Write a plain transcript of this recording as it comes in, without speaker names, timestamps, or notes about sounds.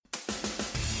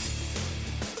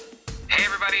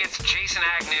everybody, it's Jason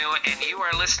Agnew, and you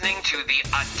are listening to the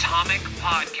Atomic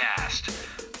Podcast.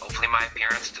 Hopefully my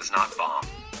appearance does not bomb.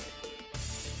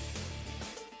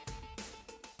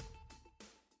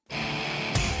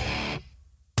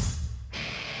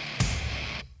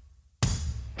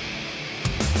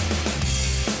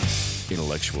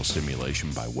 Intellectual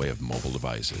stimulation by way of mobile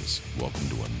devices. Welcome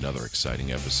to another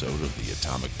exciting episode of the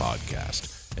Atomic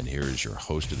Podcast. And here is your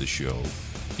host of the show,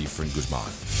 Efren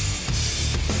Guzman.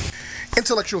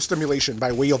 Intellectual stimulation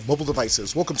by way of mobile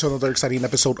devices. Welcome to another exciting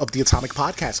episode of the Atomic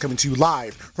Podcast, coming to you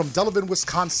live from Delavan,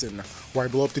 Wisconsin, where I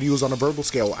blow up the news on a verbal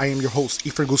scale. I am your host,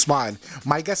 Efren Guzman.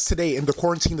 My guest today in the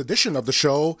quarantine edition of the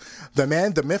show, the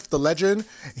man, the myth, the legend.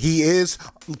 He is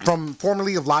from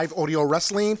formerly of Live Audio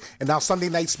Wrestling and now Sunday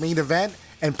Night's Main Event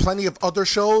and plenty of other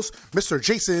shows, Mr.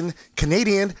 Jason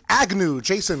Canadian Agnew.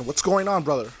 Jason, what's going on,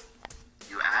 brother?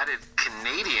 You added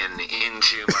Canadian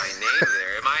into my name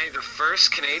there. Am I the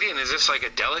first Canadian? Is this like a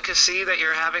delicacy that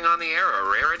you're having on the air,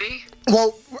 a rarity?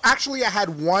 Well, actually, I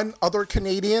had one other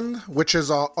Canadian, which is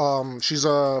she's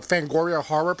a Fangoria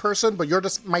horror person, but you're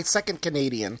just my second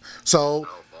Canadian. So,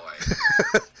 oh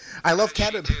boy, I love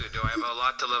Canada. Do I have a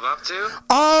lot to live up to?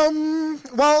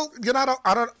 Well, you're not.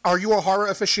 Are you a horror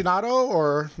aficionado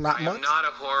or not much? I am not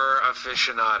a horror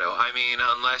aficionado. I mean,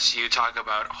 unless you talk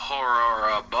about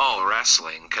horrible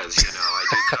wrestling, because I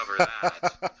do cover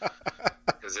that.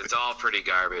 Because it's all pretty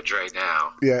garbage right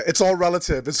now. Yeah, it's all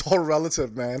relative. It's all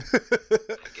relative, man.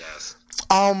 I guess.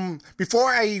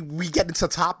 Before we get into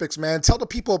topics, man, tell the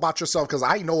people about yourself, because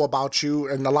I know about you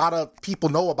and a lot of people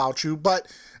know about you, but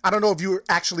I don't know if you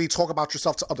actually talk about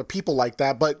yourself to other people like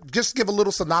that, but just give a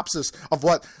little synopsis of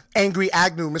what Angry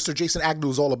Agnew, Mr. Jason Agnew,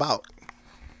 is all about.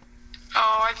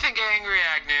 Oh, I think Angry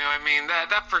Agnew, I mean,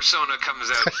 that persona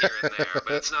comes out here and there,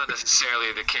 but it's not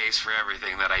necessarily the case for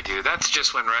everything that I do. That's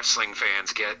just when wrestling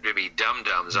fans get to be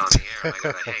dum-dums on the air, and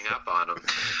I gotta hang up on them.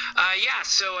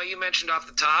 So you mentioned off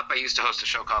the top, I used to host a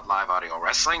show called Live Audio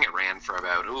Wrestling. It ran for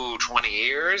about, 20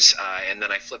 years, and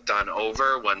then I flipped on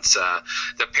over once the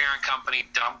parent company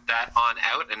dumped that on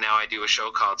out, and now I do a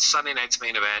show called Sunday Night's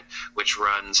Main Event, which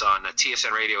runs on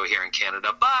TSN Radio here in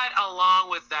Canada. But along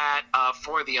with that,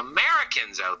 for the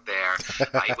Americans out there,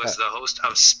 I was the host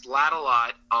of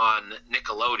Splat-A-Lot on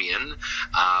Nickelodeon,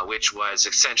 which was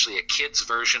essentially a kid's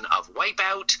version of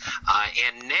Wipeout,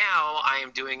 and now I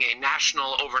am doing a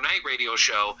national overnight radio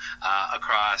show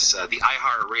across the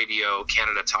iHeartRadio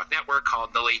Canada Talk Network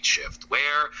called The Late Shift,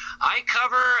 where I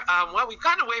cover, we've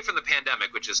gotten away from the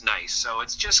pandemic, which is nice, so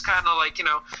it's just kind of like,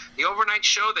 the overnight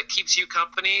show that keeps you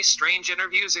company, strange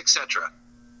interviews, etc.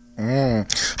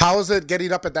 How is it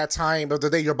getting up at that time of the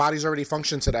day? Your body's already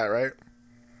functioned to that, right?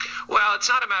 Well, it's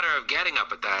not a matter of getting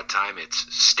up at that time. It's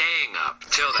staying up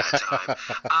till that time.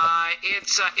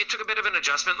 It took a bit of an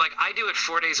adjustment. Like, I do it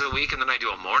 4 days a week, and then I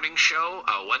do a morning show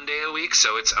 1 day a week,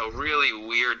 so it's a really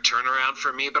weird turnaround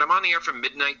for me. But I'm on the air from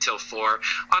midnight till 4.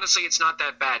 Honestly, it's not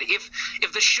that bad. If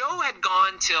the show had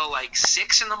gone till,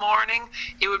 6 in the morning,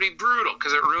 it would be brutal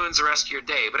because it ruins the rest of your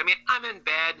day. But, I mean, I'm in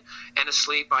bed and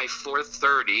asleep by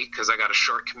 4:30 because I got a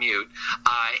short commute,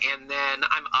 and then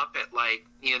I'm up at,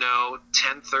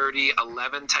 10:30,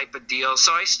 11 type of deal.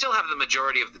 So I still have the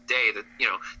majority of the day that,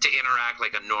 to interact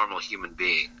like a normal human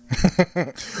being.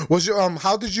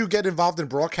 How did you get involved in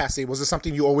broadcasting? Was it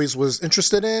something you always was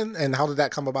interested in, and how did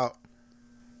that come about?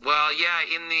 Well, yeah,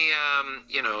 in the,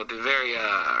 the very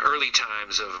early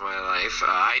times of my life,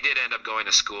 I did end up going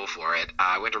to school for it.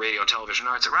 I went to Radio and Television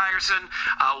Arts at Ryerson,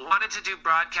 wanted to do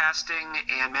broadcasting,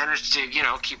 and managed to,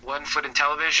 keep 1 foot in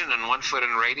television and 1 foot in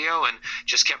radio, and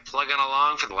just kept plugging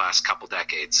along for the last couple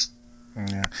decades.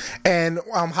 Yeah. And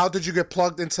how did you get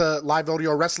plugged into Live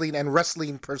Audio Wrestling and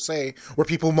wrestling per se, where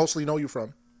people mostly know you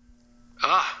from?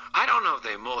 I don't know if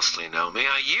they mostly know me.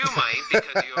 You might,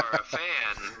 because you are a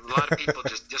fan. A lot of people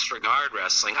just disregard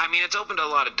wrestling. I mean, it's opened a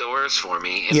lot of doors for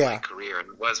me in my career, and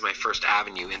it was my first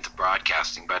avenue into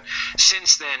broadcasting. But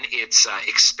since then, it's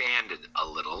expanded a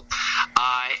little.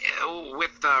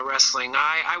 With wrestling,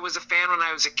 I was a fan when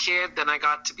I was a kid. Then I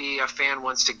got to be a fan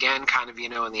once again, kind of,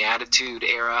 in the Attitude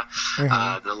Era,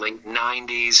 the late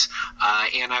 90s.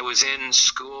 And I was in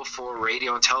school for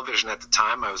radio and television at the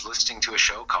time. I was listening to a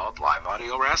show called Live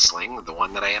Audio Wrestling, the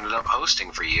one that I ended up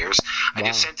hosting for years. I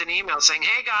just sent an email saying,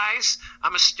 "Hey guys,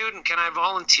 I'm a student. Can I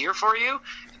volunteer for you?"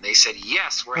 And They said,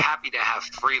 yes, we're happy to have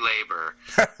free labor.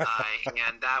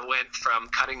 And that went from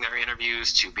cutting their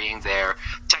interviews to being their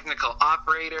technical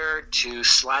operator to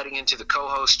sliding into the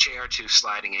co-host chair to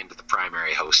sliding into the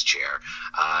primary host chair.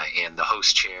 And the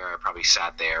host chair, I probably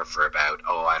sat there for about,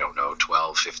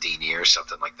 12, 15 years,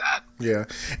 something like that. Yeah.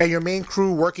 And your main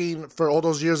crew working for all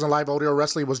those years in live audio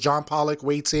wrestling was John Pollock,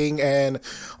 Wei Ting, and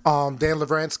Dan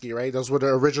Lavransky, right? Those were the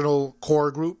original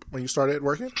core group when you started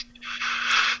working?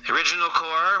 The original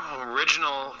core,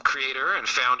 original creator and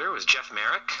founder was Jeff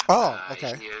Merrick. Oh,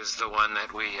 okay. He is the one that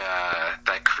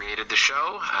that created the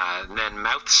show. And then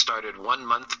Mouth started 1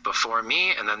 month before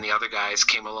me, and then the other guys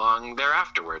came along there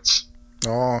afterwards.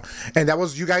 Oh, and that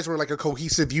was, you guys were like a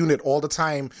cohesive unit all the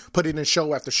time, putting in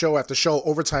show after show after show,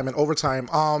 overtime and overtime.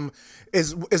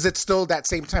 Is it still that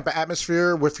same type of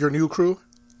atmosphere with your new crew?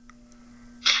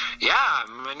 Yeah,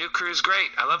 my new crew is great.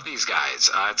 I love these guys.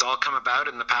 It's all come about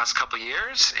in the past couple of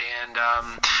years, and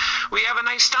we have a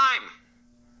nice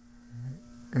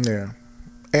time. Yeah.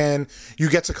 And you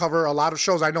get to cover a lot of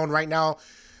shows. I know right now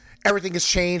everything has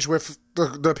changed with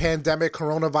the pandemic,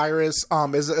 coronavirus.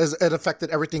 It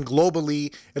affected everything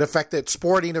globally. It affected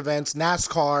sporting events,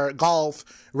 NASCAR, golf,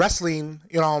 wrestling.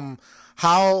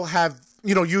 How have...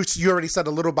 you already said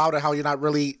a little about it, how you're not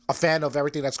really a fan of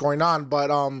everything that's going on, but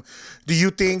do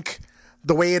you think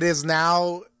the way it is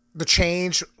now, the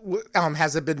change,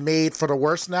 has it been made for the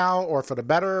worse now or for the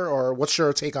better, or what's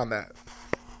your take on that?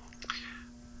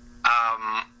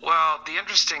 Well, the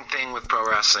interesting thing with pro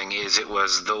wrestling is it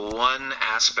was the one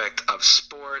aspect of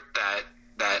sport that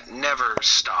never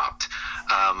stopped,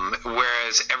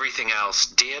 whereas everything else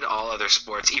did. All other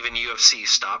sports, even UFC,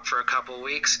 stopped for a couple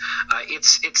weeks.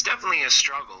 It's definitely a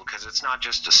struggle because it's not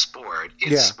just a sport.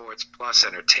 It's sports plus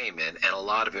entertainment, and a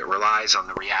lot of it relies on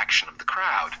the reaction of the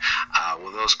crowd.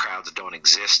 Well, those crowds don't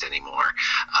exist anymore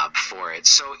for it.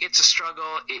 So it's a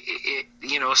struggle.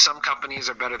 Some companies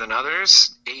are better than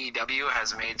others. AEW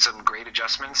has made some great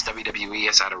adjustments. WWE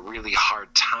has had a really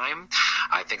hard time.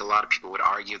 I think a lot of people would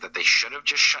argue that they should have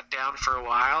just shut down for a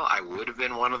while. I would have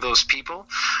been one of those people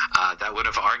that would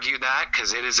have argued that,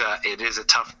 because it is a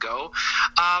tough go.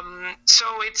 So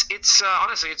it's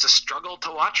honestly, it's a struggle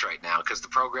to watch right now because the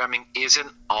programming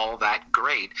isn't all that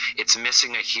great. It's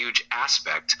missing a huge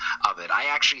aspect of it.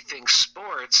 I actually think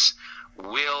sports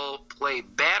will play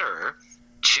better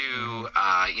to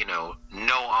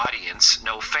no audience,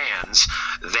 no fans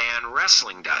than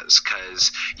wrestling does,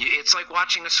 because it's like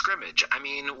watching a scrimmage. I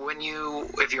mean,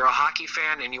 if you're a hockey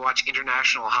fan and you watch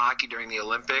international hockey during the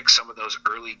Olympics, some of those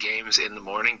early games in the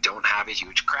morning don't have a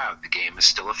huge crowd. The game is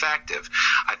still effective.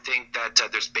 I think that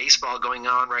there's baseball going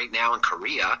on right now in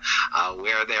Korea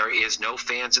where there is no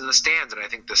fans in the stands, and I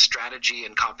think the strategy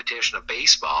and competition of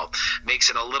baseball makes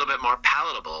it a little bit more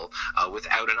palatable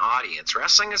without an audience.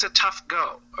 Wrestling is a tough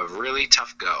go, a really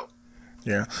tough go.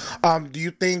 Yeah. Do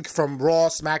you think from Raw,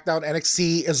 SmackDown,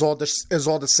 NXT is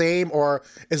all the same, or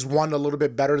is one a little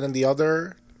bit better than the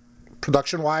other,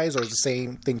 production wise, or is the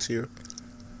same thing to you?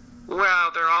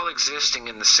 Well, they're all existing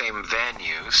in the same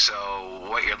venue, so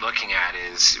what you're looking at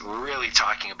is really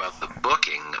talking about the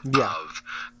booking of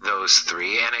those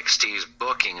three. NXT's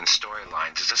booking and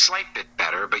storylines is a slight bit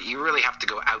better, but you really have to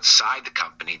go outside the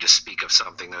company to speak of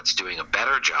something that's doing a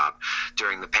better job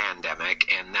during the pandemic,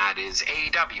 and that is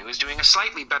AEW is doing a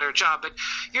slightly better job, but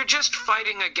you're just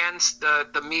fighting against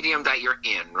the medium that you're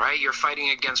in, right? You're fighting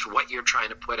against what you're trying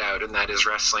to put out, and that is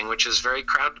wrestling, which is very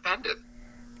crowd dependent.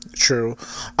 True.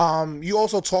 You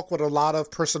also talk with a lot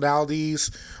of personalities,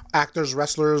 actors,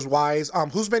 wrestlers wise.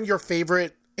 Who's been your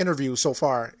favorite interview so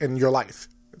far in your life,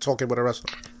 talking with a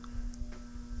wrestler?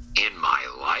 In my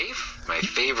life? My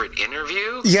favorite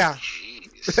interview? Yeah.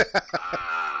 Jeez.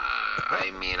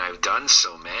 I mean, I've done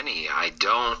so many. I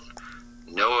don't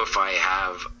know if I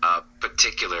have a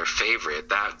particular favorite.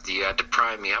 That you had to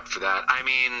prime me up for that. I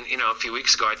mean, a few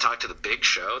weeks ago I talked to the Big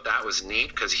Show. That was neat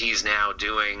because he's now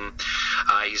doing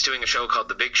a show called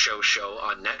The Big Show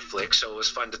on Netflix. So it was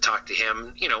fun to talk to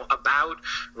him, about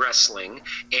wrestling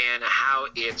and how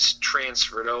it's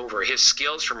transferred over. His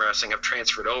skills from wrestling have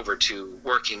transferred over to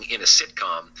working in a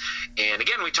sitcom. And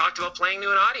again, we talked about playing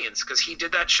to an audience because he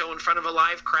did that show in front of a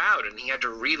live crowd, and he had to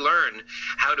relearn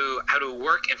how to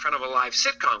work in front of a live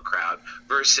sitcom crowd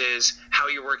versus how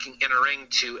you're working in a ring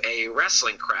to a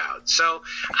wrestling crowd. So,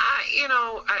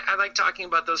 I like talking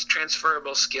about those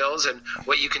transferable skills and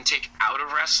what you can take out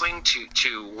of wrestling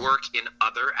to work in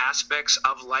other aspects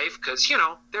of life, because,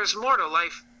 there's more to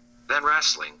life than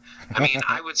wrestling. I mean,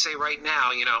 I would say right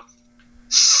now,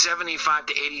 75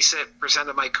 to 80%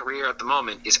 of my career at the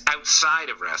moment is outside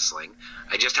of wrestling.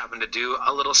 I just happen to do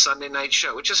a little Sunday night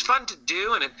show, which is fun to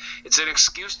do, and it's an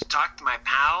excuse to talk to my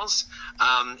pals,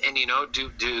 and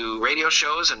do radio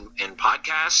shows and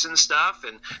podcasts and stuff.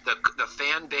 And the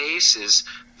fan base is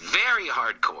very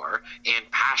hardcore and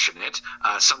passionate,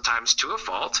 sometimes to a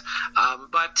fault,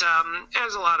 but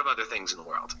there's a lot of other things in the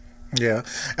world. Yeah.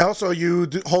 And also, you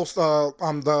host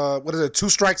the Two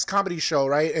Strikes comedy show,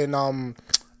 right?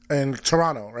 In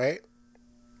Toronto, right?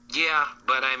 Yeah,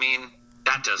 but I mean,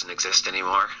 that doesn't exist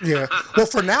anymore. Yeah. Well,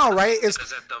 for now, right? It's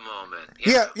at the moment.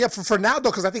 Yeah. For now,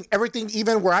 though, because I think everything,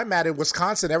 even where I'm at in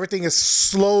Wisconsin, everything is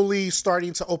slowly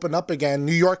starting to open up again.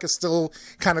 New York is still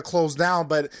kind of closed down,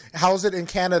 but how's it in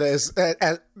Canada? Is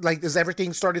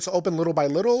everything starting to open little by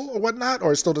little or whatnot,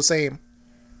 or is it still the same?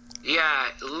 Yeah,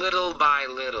 little by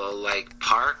little, like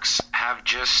parks have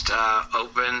just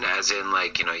opened, as in,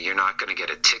 like, you're not going to get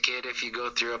a ticket if you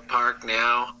go through a park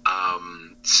now.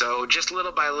 So just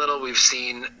little by little, we've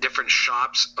seen different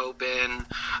shops open,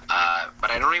 but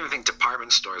I don't even think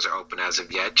department stores are open as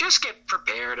of yet. Just get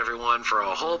prepared, everyone, for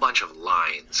a whole bunch of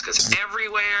lines, because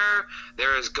everywhere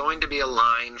there is going to be a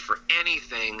line for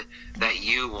anything that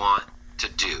you want to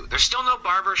do. There's still no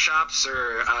barber shops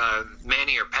or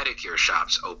mani or pedicure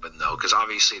shops open, though, because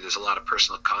obviously there's a lot of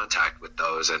personal contact with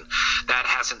those, and that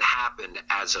hasn't happened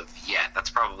as of yet. That's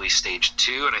probably stage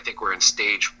 2, and I think we're in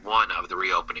stage 1 of the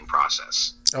reopening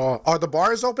process. Oh, are the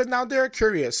bars open now there?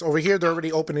 Curious. Over here, they're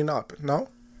already opening up. No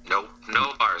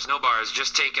bars,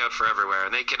 just takeout for everywhere,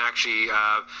 and they can actually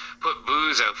put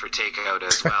booze out for takeout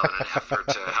as well in an effort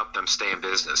to help them stay in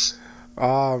business.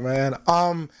 Oh, man.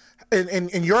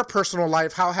 In your personal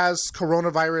life, how has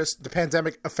coronavirus, the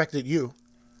pandemic, affected you?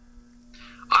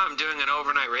 I'm doing an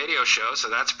overnight radio show, so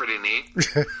that's pretty neat.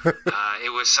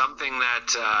 It was something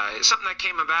that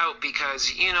came about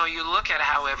because, you look at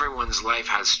how everyone's life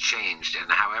has changed and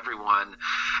how everyone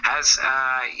has,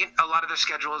 a lot of their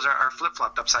schedules are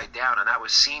flip-flopped upside down, and that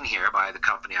was seen here by the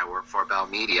company I work for, Bell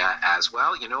Media, as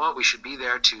well. You know what? We should be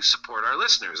there to support our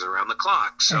listeners around the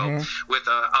clock. So with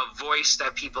a voice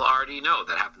that people already know,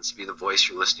 that happens to be the voice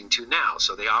you're listening to now.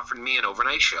 So they offered me an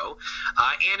overnight show,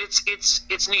 and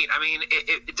it's neat. I mean,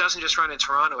 it doesn't just run in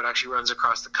Toronto, it actually runs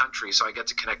across the country, so I get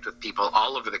to connect with people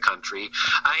all over the country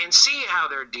and see how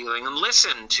they're dealing and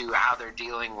listen to how they're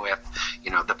dealing with,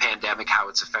 the pandemic, how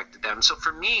it's affected them. So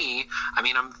for me, I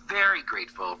mean, I'm very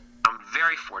grateful. I'm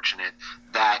very fortunate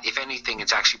that, if anything,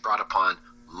 it's actually brought upon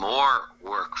more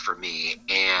work for me,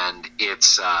 and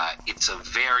it's a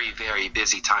very, very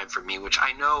busy time for me, which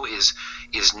I know is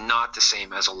not the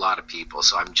same as a lot of people.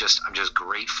 So I'm just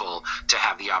grateful to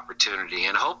have the opportunity,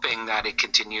 and hoping that it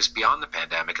continues beyond the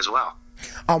pandemic as well.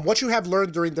 What you have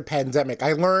learned during the pandemic?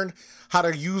 I learned how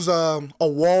to use a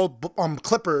wall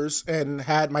clippers, and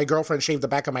had my girlfriend shave the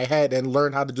back of my head, and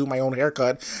learned how to do my own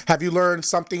haircut. Have you learned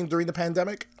something during the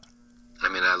pandemic? I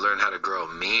mean, I learned how to grow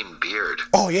a mean beard.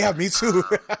 Oh, yeah, me too.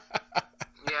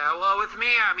 Yeah, well, with me,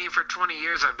 I mean, for 20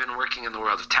 years, I've been working in the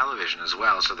world of television as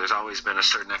well, so there's always been a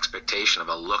certain expectation of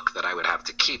a look that I would have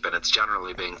to keep, and it's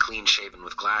generally been clean-shaven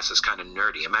with glasses, kind of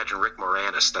nerdy. Imagine Rick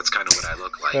Moranis, that's kind of what I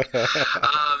look like.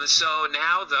 So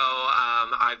now, though,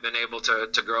 I've been able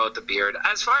to grow out the beard.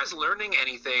 As far as learning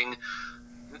anything,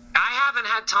 I haven't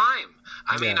had time.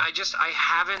 I mean, I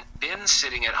haven't been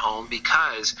sitting at home,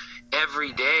 because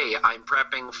every day I'm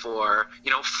prepping for,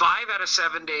 5 out of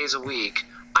 7 days a week,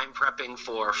 I'm prepping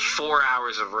for 4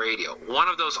 hours of radio. One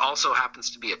of those also happens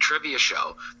to be a trivia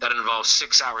show that involves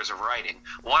 6 hours of writing.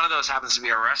 One of those happens to be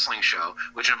a wrestling show,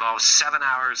 which involves 7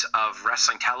 hours of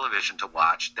wrestling television to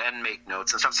watch, then make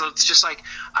notes and stuff. So it's just like,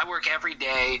 I work every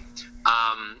day.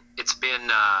 It's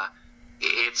been,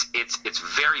 it's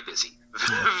very busy.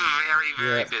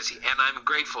 Very busy, and I'm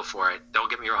grateful for it. Don't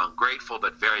get me wrong, grateful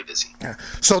but very busy. Yeah.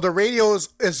 So the radio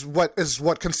is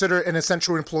what considered an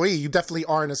essential employee. You definitely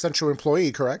are an essential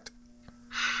employee, correct?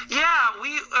 Yeah, we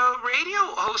radio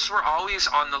hosts were always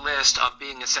on the list of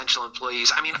being essential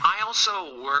employees. I mean, I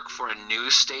also work for a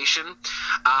news station.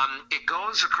 It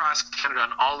goes across Canada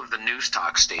on all of the news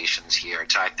talk stations here.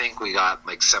 I think we got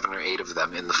like 7 or 8 of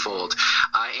them in the fold.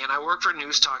 And I work for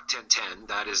News Talk 1010.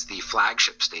 That is the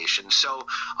flagship station. So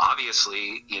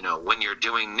obviously, when you're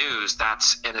doing news,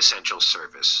 that's an essential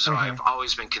service. So I've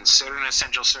always been considered an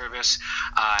essential service.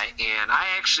 And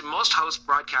most hosts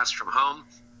broadcast from home.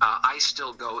 I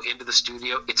still go into the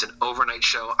studio. It's an overnight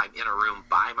show. I'm in a room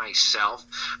by myself.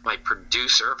 My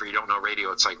producer, if you don't know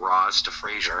radio, it's like Roz to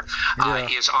Frasier,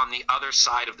 is on the other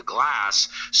side of the glass.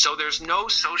 So there's no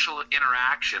social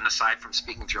interaction aside from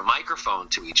speaking through a microphone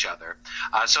to each other.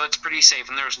 So it's pretty safe,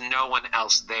 and there's no one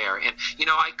else there. And,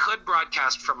 I could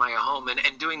broadcast from my home, and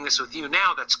doing this with you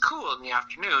now, that's cool in the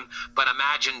afternoon. But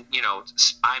imagine,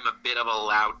 I'm a bit of a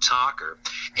loud talker.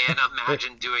 And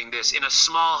imagine doing this in a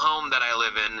small home that I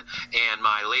live in, and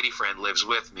my lady friend lives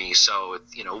with me, so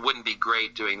it wouldn't be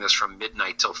great doing this from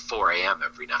midnight till 4 a.m.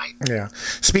 every night. Yeah.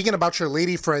 Speaking about your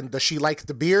lady friend, does she like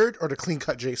the beard or the clean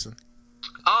cut Jason?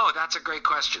 Oh, that's a great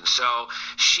question. So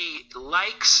she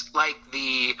likes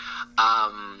the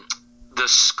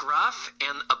scruff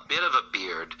and a bit of a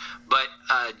beard, but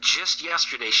just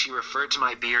yesterday she referred to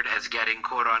my beard as getting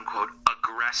quote unquote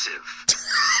aggressive.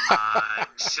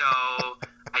 So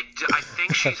I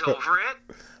think she's over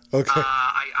it. Okay.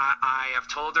 I have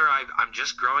told her I'm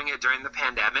just growing it during the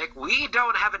pandemic. We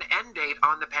don't have an end date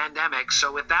on the pandemic,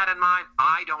 so with that in mind,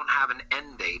 I don't have an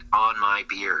end date on my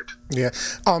beard. Yeah.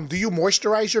 Do you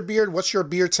moisturize your beard? What's your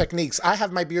beard techniques? I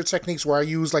have my beard techniques where I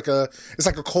use it's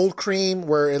like a cold cream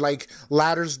where it like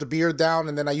lathers the beard down,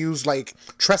 and then I use like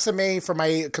Tresemme for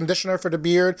my conditioner for the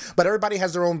beard. But everybody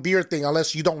has their own beard thing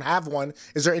unless you don't have one.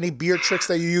 Is there any beard tricks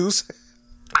that you use?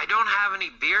 I don't have any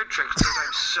beard tricks because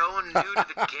I'm so new to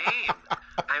the game.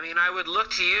 I mean, I would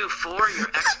look to you for your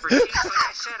expertise. Like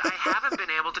I said, I haven't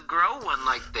been able to grow one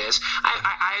like this.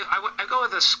 I go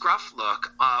with a scruff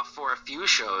look for a few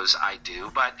shows I do,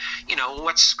 but,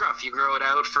 what's scruff? You grow it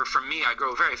out. For me, I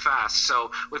grow very fast.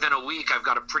 So within a week, I've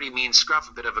got a pretty mean scruff,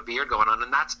 a bit of a beard going on,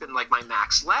 and that's been like my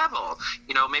max level.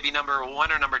 Maybe number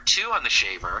 1 or number 2 on the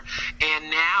shaver. And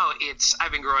now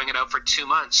I've been growing it out for 2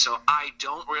 months, so I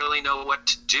don't really know what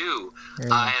to do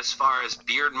as far as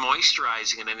beard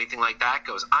moisturizing and anything like that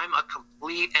goes. I'm a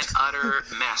complete and utter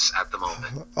mess at the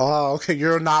moment. Oh, okay.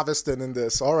 You're a novice then in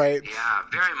this. All right. Yeah,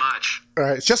 very much. All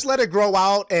right. Just let it grow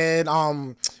out, and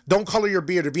don't color your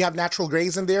beard. If you have natural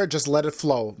grays in there, just let it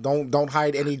flow. Don't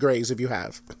hide any grays if you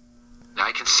have.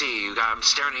 I can see you. I'm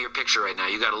staring at your picture right now.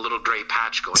 You got a little gray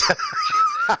patch going on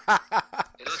your chin there.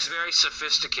 It looks very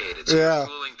sophisticated. So you're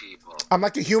fooling people. I'm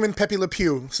like a human Pepe Le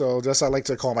Pew, so I like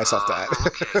to call myself that.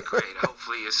 Okay, great.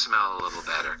 Hopefully you smell a little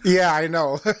better. Yeah, I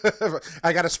know.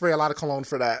 I got to spray a lot of cologne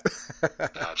for that.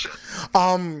 Gotcha.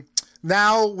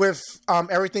 Now with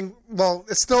everything, well,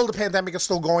 it's still, the pandemic is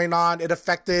still going on. It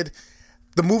affected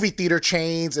the movie theater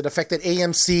chains. It affected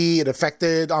AMC. It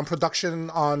affected production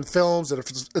on films. It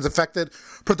affected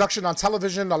production on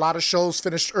television. A lot of shows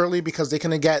finished early because they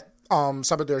couldn't get some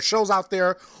of their shows out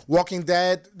there. Walking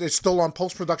Dead, they're still on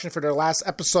post-production for their last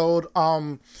episode.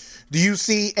 Do you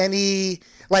see any,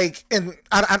 I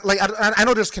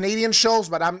know there's Canadian shows,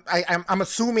 but I'm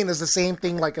assuming it's the same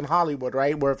thing like in Hollywood,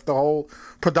 right? Where if the whole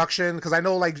production, because I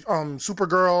know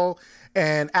Supergirl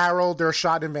and Arrow, they're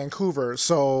shot in Vancouver,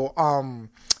 so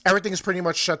everything is pretty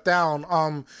much shut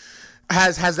down.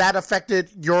 Has that affected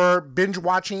your binge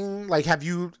watching? Like, have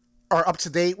you are up to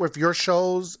date with your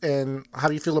shows, and how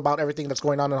do you feel about everything that's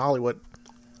going on in Hollywood?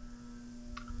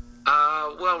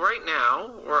 Well, right now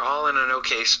we're all in an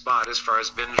okay spot as far as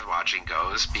binge watching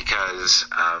goes because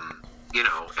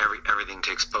everything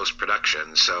takes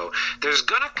post-production. So there's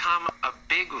going to come a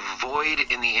big void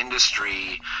in the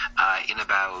industry in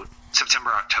about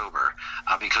September, October,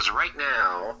 because right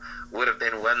now would have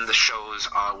been when the shows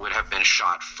would have been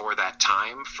shot for that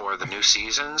time for the new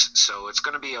seasons. So it's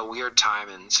going to be a weird time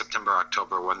in September,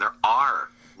 October when there are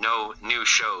no new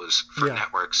shows for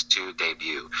networks to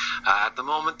debut. At the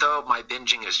moment, though, my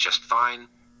binging is just fine.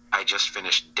 I just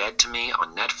finished Dead to Me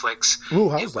on Netflix. Ooh,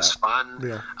 how's it was fun.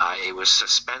 Yeah. It was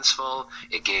suspenseful.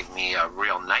 It gave me a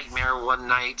real nightmare one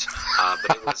night,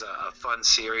 but it was a fun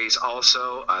series.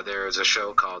 Also, there is a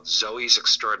show called Zoe's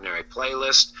Extraordinary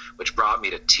Playlist, which brought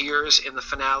me to tears in the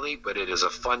finale, but it is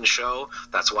a fun show.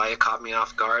 That's why it caught me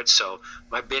off guard. So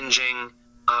my binging,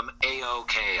 I'm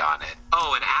A-okay on it.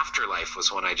 Oh, and Afterlife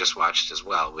was one I just watched as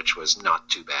well, which was not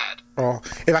too bad. Oh,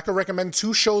 if I could recommend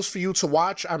 2 shows for you to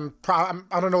watch, I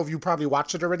don't know if you probably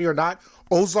watched it already or not.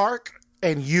 Ozark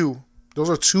and You. Those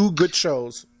are 2 good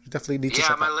shows. You definitely need to check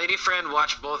out. Yeah, my lady friend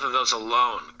watched both of those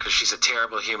alone because she's a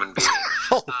terrible human being.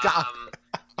 Oh, God.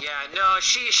 Yeah, no,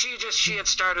 she had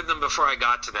started them before I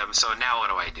got to them, so now what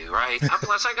do I do, right?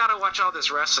 Plus, I got to watch all this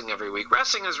wrestling every week.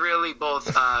 Wrestling is really both,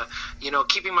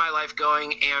 keeping my life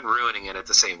going and ruining it at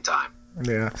the same time.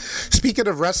 Yeah. Speaking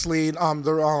of wrestling,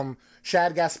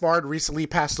 Shad Gaspard recently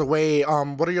passed away.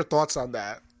 What are your thoughts on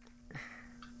that?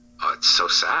 Oh, it's so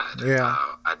sad. Yeah.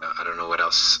 I don't know what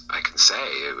else I can say.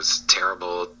 It was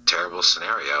terrible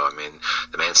scenario. I mean,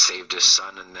 the man saved his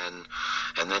son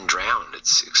and then drowned.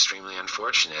 It's extremely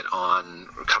unfortunate. On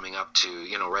coming up to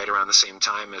right around the same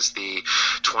time as the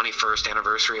 21st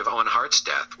anniversary of Owen Hart's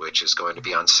death, which is going to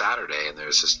be on Saturday. And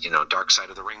there's this Dark Side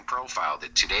of the Ring profile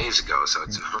did 2 days ago. So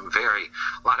it's a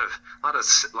lot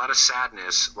of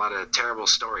sadness, a lot of terrible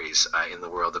stories in the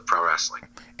world of pro wrestling.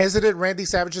 Isn't it Randy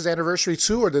Savage's anniversary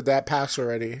too, or did that pass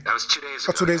already? That was 2 days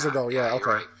ago. 2 days ago, yeah,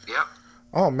 okay. Right. Yep.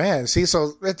 Oh man, see,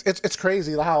 so it's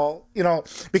crazy how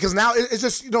because now it's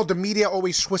just the media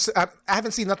always twists. I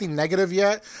haven't seen nothing negative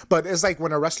yet, but it's like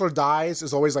when a wrestler dies,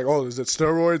 it's always like, oh, is it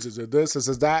steroids? Is it this? Is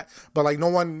it that? But like no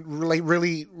one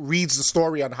really reads the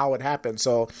story on how it happened.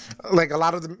 So like a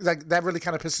lot of that really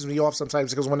kind of pisses me off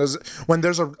sometimes, because when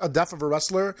there's a death of a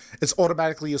wrestler, it's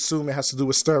automatically assumed it has to do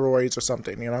with steroids or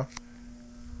something, Yeah,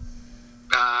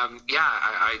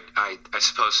 I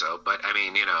suppose so. But I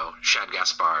mean, Shad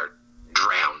Gaspard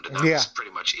drowned, and that was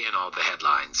pretty much in all the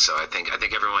headlines. So I think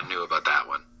everyone knew about that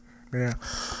one. Yeah.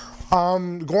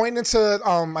 Going into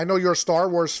I know you're a Star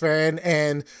Wars fan,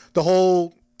 and the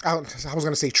whole I was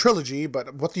going to say trilogy,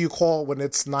 but what do you call when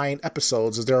it's 9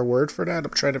 episodes? Is there a word for that?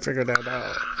 I'm trying to figure that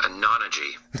out. A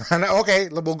nonology. Okay,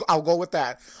 I'll go with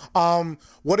that.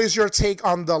 What is your take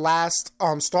on the last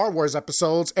Star Wars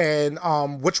episodes, and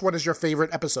which one is your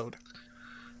favorite episode?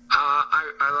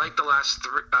 I like the last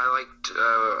 3.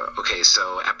 Okay,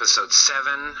 so episode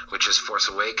 7, which is Force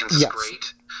Awakens, is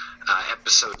great.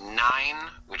 Episode 9,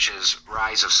 which is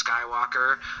Rise of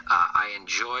Skywalker, I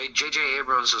enjoyed. J.J.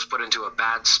 Abrams was put into a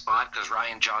bad spot because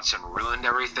Rian Johnson ruined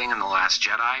everything in The Last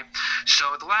Jedi.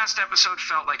 So the last episode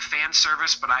felt like fan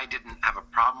service, but I didn't have a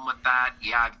problem with that.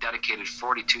 Yeah, I've dedicated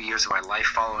 42 years of my life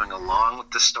following along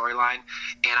with the storyline,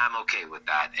 and I'm okay with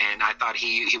that. And I thought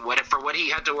for what he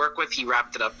had to work with, he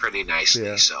wrapped it up pretty nicely.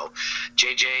 Yeah. So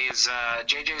JJ's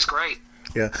great.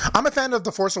 Yeah, I'm a fan of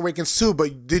The Force Awakens too,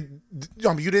 but you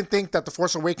didn't think that The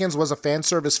Force Awakens was a fan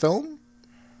service film?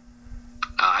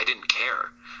 I didn't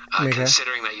care,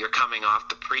 considering that you're coming off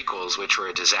the prequels, which were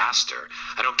a disaster.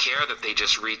 I don't care that they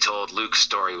just retold Luke's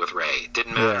story with Rey.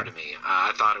 Didn't matter to me.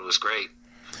 I thought it was great.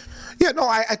 Yeah, no,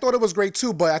 I thought it was great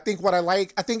too, but I think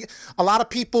I think a lot of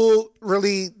people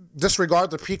really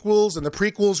disregard the prequels, and the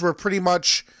prequels were pretty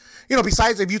much...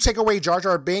 besides, if you take away Jar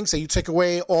Jar Binks and you take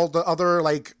away all the other,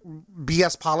 like,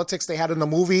 BS politics they had in the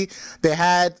movie, they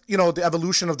had, the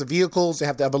evolution of the vehicles, they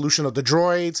have the evolution of the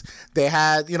droids, they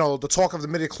had, the talk of the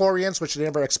midichlorians, which they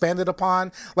never expanded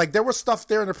upon. Like, there was stuff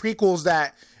there in the prequels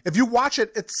that, if you watch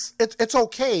it, it's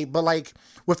okay, but, like,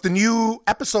 with the new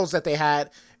episodes that they had,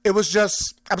 it was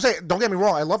just, I'm saying, don't get me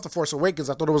wrong, I love The Force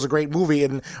Awakens. I thought it was a great movie,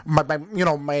 and my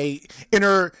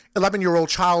inner 11-year-old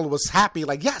child was happy,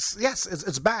 like, yes,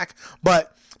 it's back.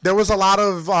 But there was a lot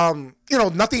of,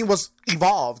 nothing was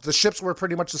evolved. The ships were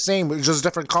pretty much the same, it was just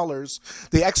different colors.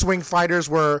 The X-Wing fighters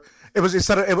were, it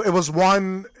was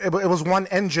one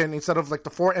engine instead of like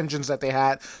the 4 engines that they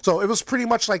had. So it was pretty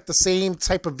much like the same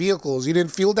type of vehicles. You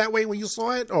didn't feel that way when you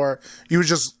saw it, or you were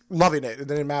just loving it? It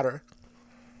didn't matter.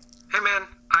 Hey man,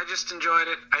 I just enjoyed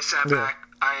it. I sat back.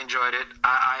 I enjoyed it.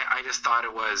 I just thought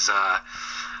it was. I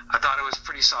thought it was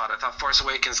pretty solid. I thought Force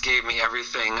Awakens gave me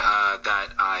everything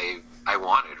that I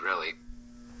wanted, really.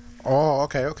 Oh,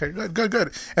 okay,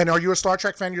 good. And are you a Star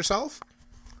Trek fan yourself?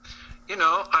 That's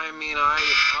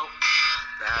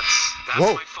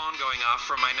my phone going off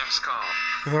from my next call.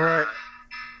 All right.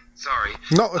 Sorry.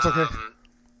 No, it's okay.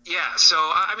 Yeah, so,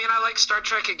 I like Star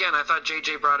Trek again. I thought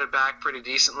JJ brought it back pretty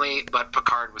decently, but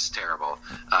Picard was terrible,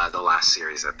 the last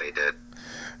series that they did.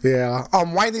 Yeah.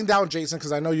 Winding down, Jason,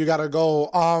 because I know you got to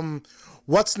go.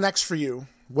 What's next for you?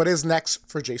 What is next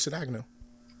for Jason Agnew?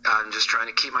 I'm just trying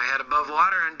to keep my head above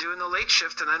water and doing the late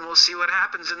shift, and then we'll see what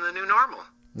happens in the new normal.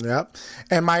 Yep.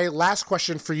 And my last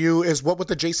question for you is, what would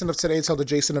the Jason of today tell the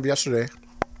Jason of yesterday?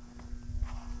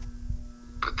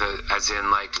 As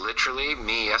in, like, literally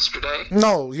me yesterday?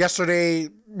 No, yesterday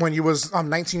when you was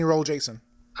 19-year-old Jason.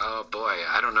 Oh, boy.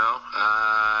 I don't know.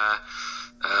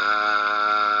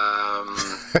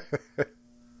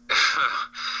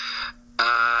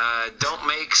 Don't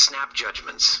make snap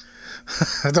judgments.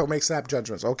 Don't make snap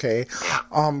judgments. Okay.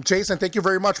 Yeah. Jason, thank you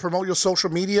very much. Promote your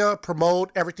social media.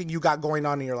 Promote everything you got going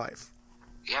on in your life.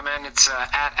 Yeah, man, it's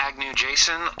at Agnew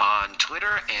Jason on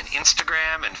Twitter and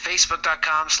Instagram and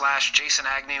Facebook.com/Jason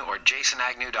Agnew or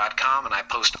JasonAgnew.com, and I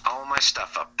post all my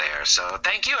stuff up there. So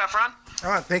thank you, Efron. All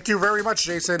right, thank you very much,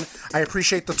 Jason. I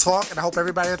appreciate the talk, and I hope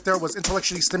everybody out there was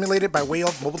intellectually stimulated by way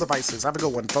of mobile devices. Have a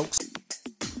good one, folks.